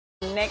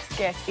next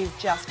guest is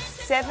just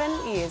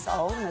 7 years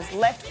old and has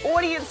left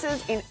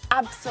audiences in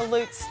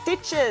absolute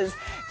stitches.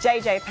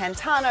 JJ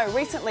Pantano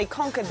recently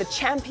conquered the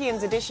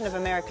Champions edition of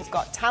America's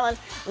Got Talent,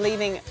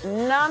 leaving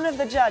none of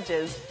the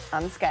judges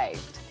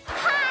unscathed.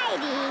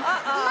 Heidi,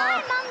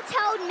 my mum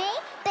told me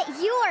that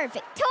you're a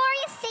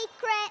Victoria's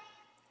Secret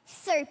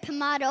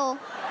supermodel.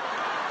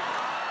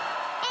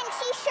 And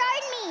she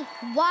showed me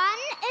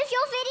one of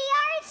your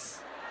videos.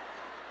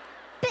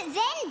 But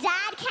then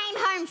Dad came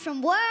home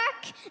from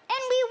work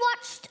and we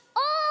watched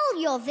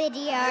all your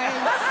videos.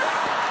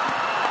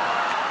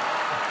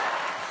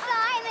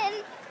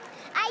 Simon,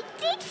 I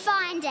did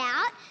find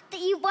out that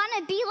you want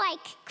to be,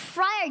 like,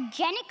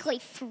 cryogenically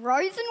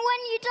frozen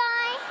when you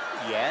die.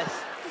 Yes.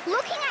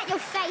 Looking at your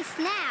face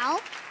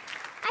now,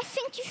 I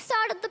think you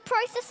started the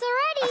process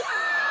already.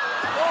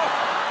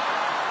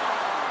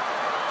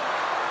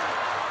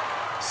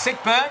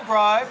 Sick burn,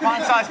 bro.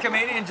 Pint-sized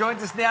comedian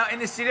joins us now in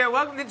the studio.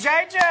 Welcome to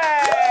JJ.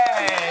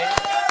 Hey,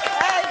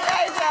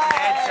 JJ.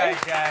 Hey,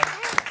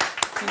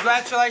 JJ.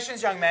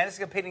 Congratulations, young man. This is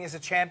competing as a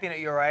champion at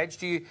your age.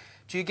 Do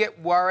you get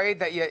worried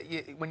that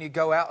when you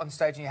go out on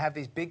stage and you have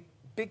these big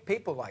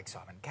people like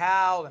Simon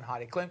Cowell and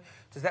Heidi Klum,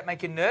 does that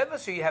make you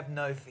nervous or you have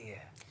no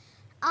fear?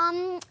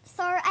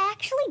 So I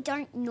actually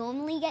don't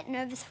normally get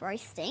nervous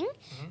roasting,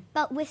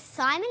 but with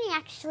Simon, he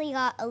actually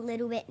got a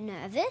little bit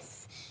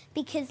nervous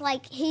because,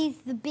 like, he's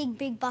the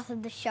big boss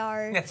of the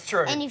show. That's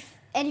true. And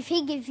if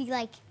he gives you,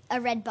 like,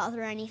 a red buzzer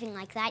or anything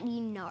like that,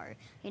 you know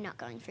you're not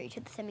going through to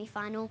the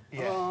semi-final. Yeah.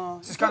 So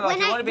it's kind of like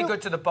you want to be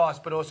good to the boss,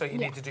 but also you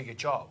need to do your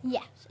job.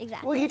 Yes,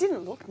 exactly. Well, you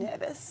didn't look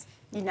nervous.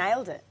 You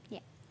nailed it. Yeah.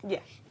 Yeah.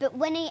 But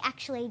when he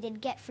actually did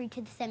get through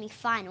to the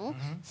semi-final,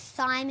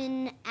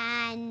 Simon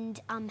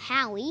and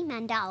Howie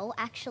Mandel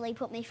actually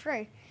put me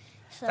through.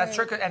 So that's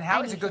true. And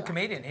Howie's a good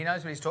comedian. He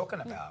knows what he's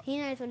talking about. He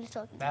knows what he's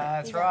talking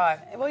about. That's right.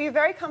 Well, you're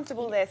very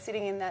comfortable there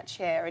sitting in that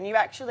chair, and you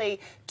actually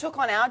took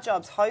on our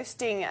jobs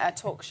hosting a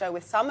talk show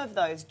with some of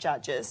those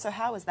judges. So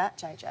how was that,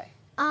 JJ?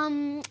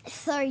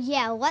 So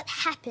yeah, what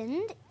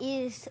happened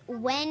is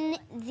when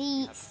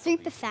the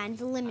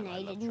superfans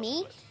eliminated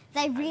me,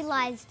 they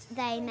realised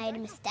they made a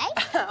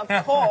mistake. Of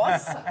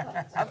course.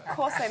 Of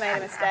course they made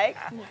a mistake.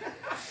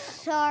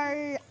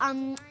 So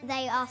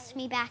they asked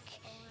me back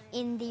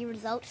in the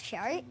results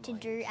show to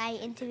do a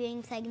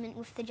interviewing segment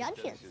with the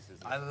judges.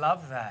 I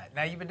love that.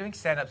 Now, you've been doing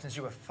stand-up since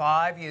you were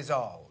 5 years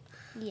old.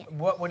 Yeah.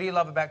 What do you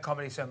love about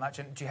comedy so much,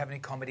 and do you have any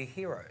comedy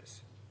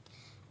heroes?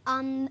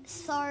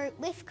 So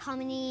with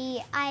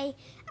comedy, I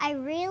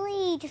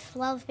really just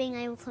love being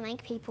able to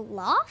make people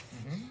laugh.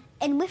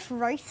 And with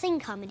roasting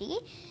comedy,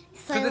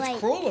 so Because like, it's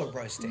cruel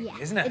roasting,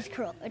 isn't it? It's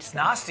cruel. It's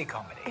nasty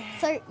comedy.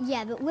 So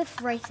yeah, but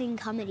with roasting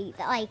comedy,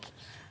 that like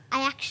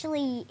I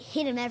actually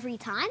hit them every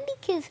time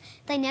because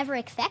they never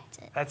expect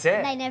it. That's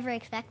it. They never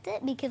expect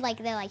it because like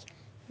they're like,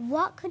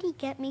 what could he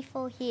get me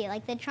for here?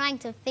 Like they're trying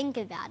to think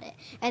about it,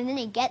 and then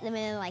they get them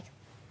and they're like,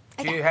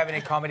 okay. Do you have any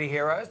comedy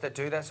heroes that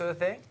do that sort of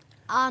thing?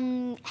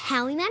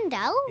 Howie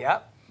Mandel.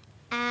 Yep.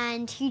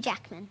 And Hugh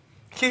Jackman.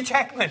 Hugh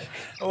Jackman.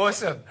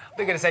 Awesome.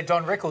 We're going to say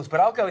Don Rickles, but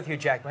I'll go with Hugh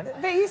Jackman.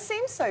 But you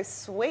seem so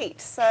sweet,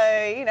 so,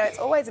 you know, it's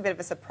always a bit of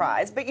a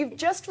surprise. But you've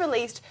just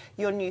released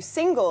your new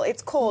single.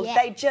 It's called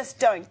They Just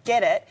Don't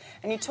Get It.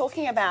 And you're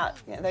talking about,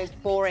 you know, those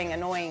boring,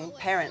 annoying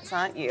parents,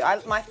 aren't you?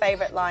 My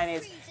favourite line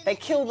is, they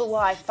kill the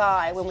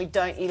Wi-Fi when we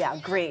don't eat our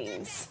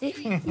greens.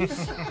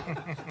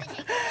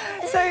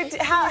 So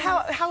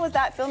how was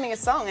that filming a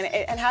song?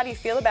 And how do you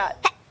feel about...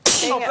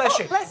 Bless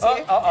you. Bless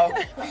you.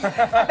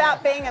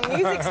 About being a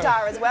music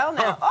star as well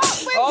now.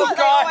 We've just...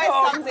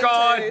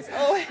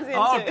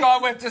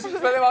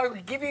 I'll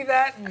give you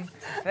that. And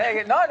there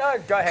you go. No,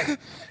 go ahead.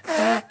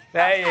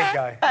 There you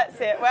go. That's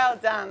it. Well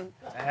done.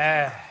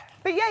 Yeah.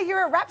 But yeah,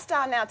 you're a rap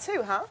star now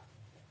too, huh?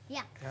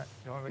 Yeah.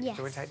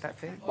 Do we take that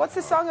thing? What's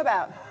the song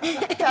about?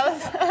 Tell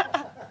us.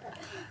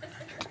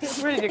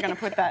 Where are you going to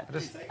put that?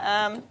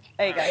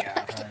 There you go.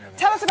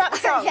 Tell us about the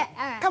song.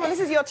 Come on,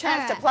 this is your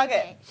chance to plug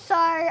it. So,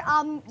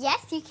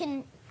 yes, you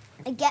can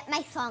get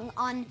my song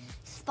on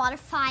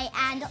Spotify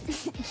and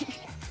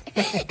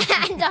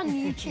and on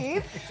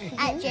YouTube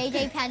at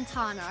JJ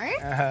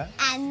Pantano.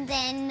 And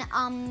then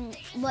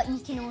what you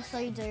can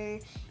also do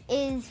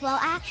is, well,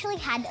 I actually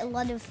had a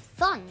lot of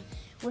fun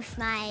with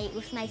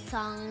my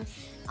song.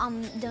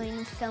 Doing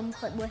a film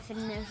clip with it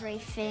and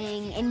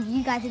everything, and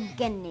you guys are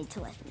gonna need to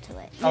listen to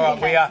it. All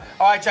right, we are.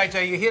 All right,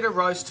 JJ, you're here to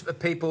roast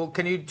people.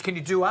 Can you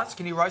do us?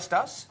 Can you roast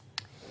us?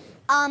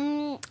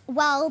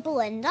 Well,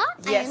 Belinda.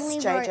 Yes,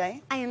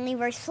 JJ. I only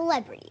roast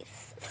celebrities.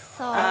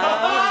 So.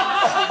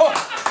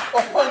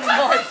 Oh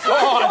my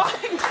God!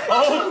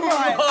 Oh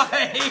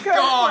my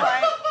God!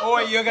 Oh,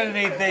 you're gonna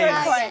need these. You're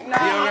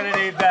gonna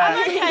need that.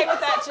 I'm okay with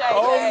that, JJ.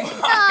 Oh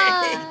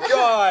my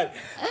God!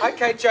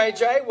 Okay,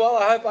 JJ. Well,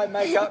 I hope I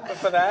make up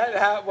for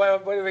that.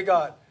 What do we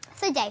got?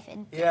 So,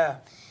 David. Yeah.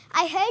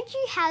 I heard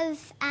you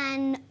have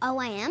an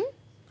OIM.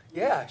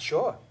 Yeah,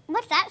 sure.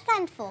 What's that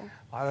stand for?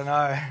 I don't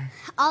know.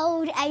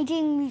 Old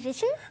aging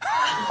musician? You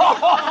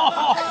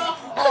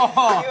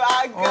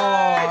are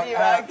good. You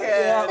are good.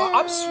 Yeah,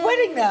 I'm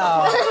sweating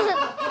now.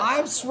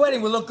 I'm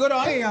sweating. Well, look good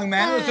on you, young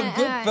man. With some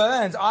good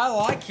burns. I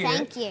like you.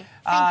 Thank you.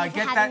 Thank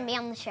you for having me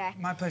on the show.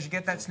 My pleasure.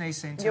 Get that sneeze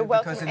scene too. You're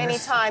welcome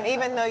anytime,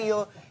 even though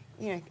you're,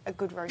 you know, a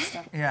good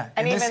roaster. Yeah.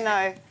 And even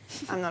though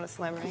I'm not a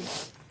celebrity.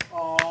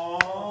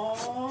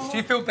 Do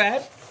you feel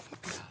bad?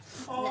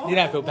 You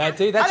don't feel bad,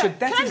 do you? That's his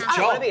job.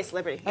 I want to be a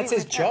celebrity. That's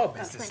his job,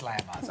 is to slam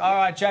us. All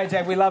right,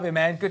 JJ, we love you,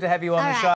 man. Good to have you on the show.